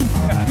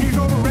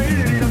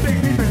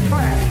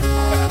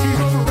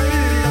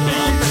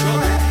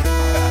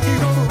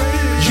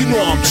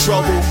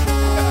trouble.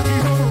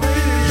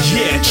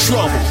 Yeah,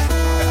 trouble.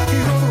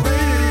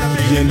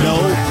 You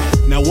know,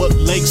 now what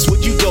lengths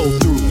would you go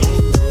through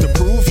to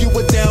prove you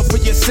were down for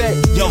your set,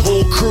 your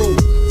whole crew?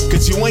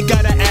 Cause you ain't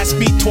gotta ask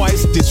me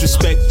twice.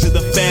 Disrespect to the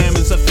fam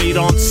is a fate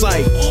on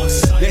sight.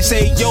 They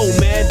say, yo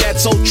man,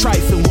 that's so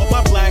trifling. With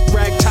my black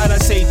rag tied, I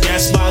say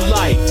that's my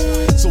life.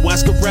 So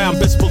ask around,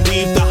 best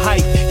believe the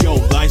hype. Yo,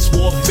 life's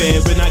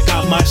warfare and I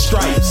got my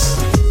stripes.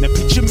 Now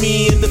picture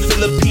me in the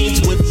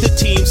Philippines with the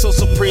team so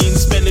supreme,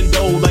 spending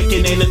dough like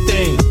it ain't a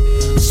thing.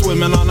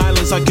 Swimming on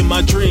islands like in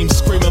my dreams,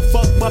 screaming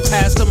fuck my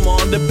past, I'm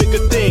on the bigger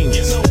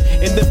things.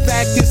 And the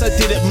fact is I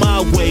did it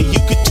my way. You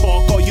could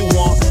talk all you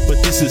want, but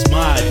this is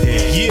my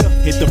day. Yeah,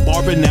 hit the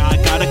barber now, I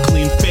got a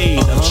clean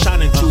fade. I'm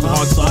shining too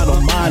hard so I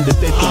don't mind if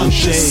they throw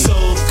shade. I'm just so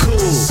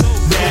cool,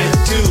 that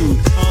dude,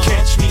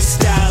 catch me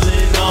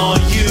styling on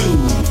you.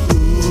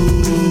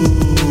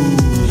 Ooh,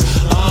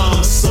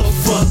 I'm so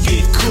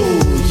fucking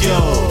cool, yo.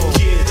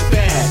 Get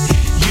back,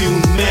 you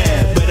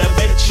mad, but I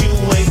bet you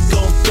ain't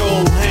gon'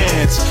 throw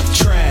hands.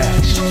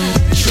 Trash,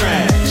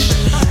 trash,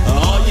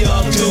 all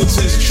y'all dudes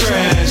is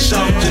trash.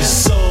 I'm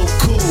just so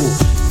cool,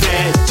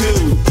 that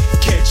dude,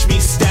 catch me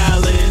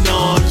styling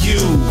on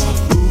you.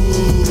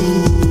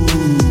 Ooh,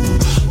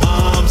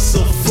 I'm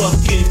so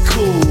fucking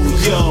cool,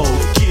 yo.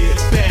 Get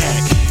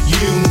back,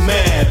 you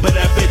mad, but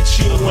I bet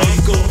you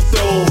ain't gon'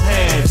 throw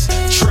hands.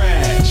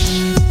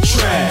 Trash,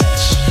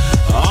 trash,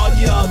 all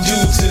y'all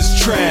dudes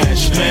is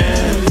trash,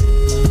 man.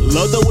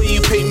 Love the way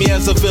you paint me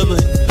as a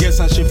villain. Guess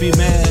I should be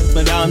mad,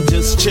 but I'm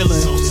just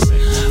chillin'.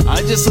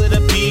 I just let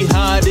it be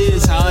how it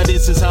is. How it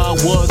is how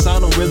it was. I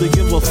don't really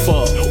give a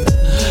fuck.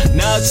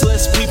 Now it's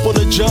less people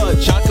to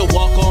judge. I can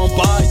walk on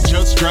by,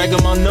 just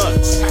dragging my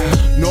nuts.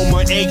 No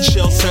more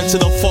eggshell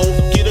sensitive folk.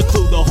 Get a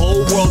clue, the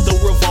whole world don't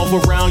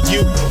revolve around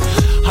you.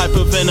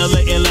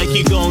 Hyperventilating like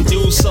you gon'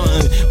 do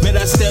something.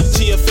 Better step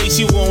to your face,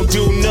 you won't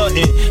do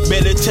nothing.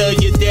 Better tell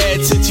your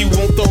dad since you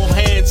won't throw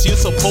hands. You're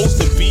supposed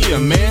to be a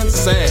man,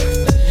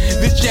 sad.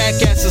 This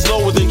jackass is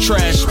lower than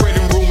trash,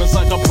 spreading rumors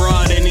like a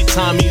broad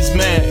anytime he's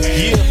mad.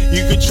 Yeah,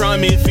 you can try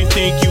me if you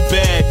think you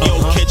bad. Yo,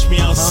 catch me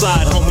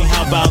outside, homie,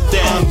 how about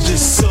that? I'm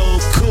just so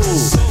cool,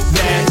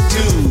 that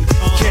dude,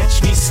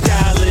 catch me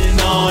styling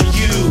on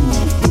you.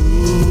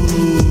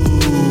 Ooh,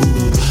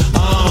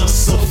 I'm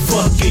so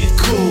fucking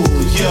cool,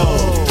 yo.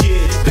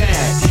 Get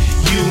back,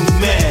 you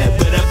mad,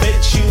 but I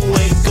bet you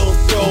ain't gon'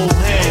 throw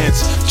hands.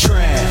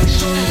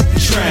 Trash,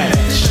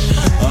 trash,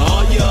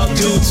 all y'all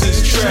dudes is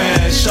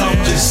trash. I'm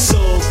just so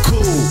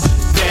cool,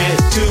 that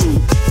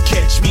dude,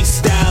 catch me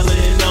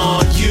styling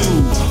on you.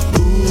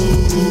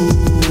 Ooh,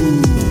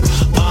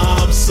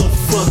 I'm so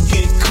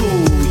fucking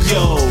cool,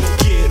 yo.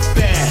 Get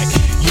back,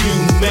 you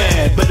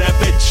mad, but I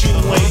bet you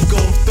ain't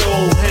gon'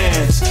 throw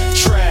hands.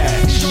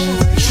 Trash,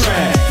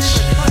 trash,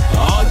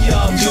 all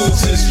y'all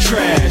dudes is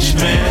trash,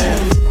 man.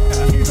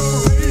 He's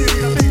overrated,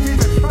 he's a big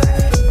piece of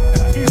trash.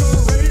 He's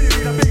overrated,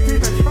 he's a big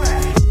piece of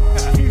trash.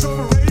 He's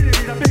overrated,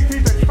 he's a big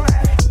piece of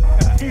trash.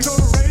 He's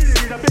overrated,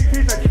 he's a big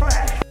piece of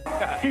trash.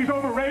 He's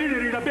overrated,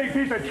 he's a big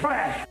piece of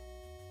trash.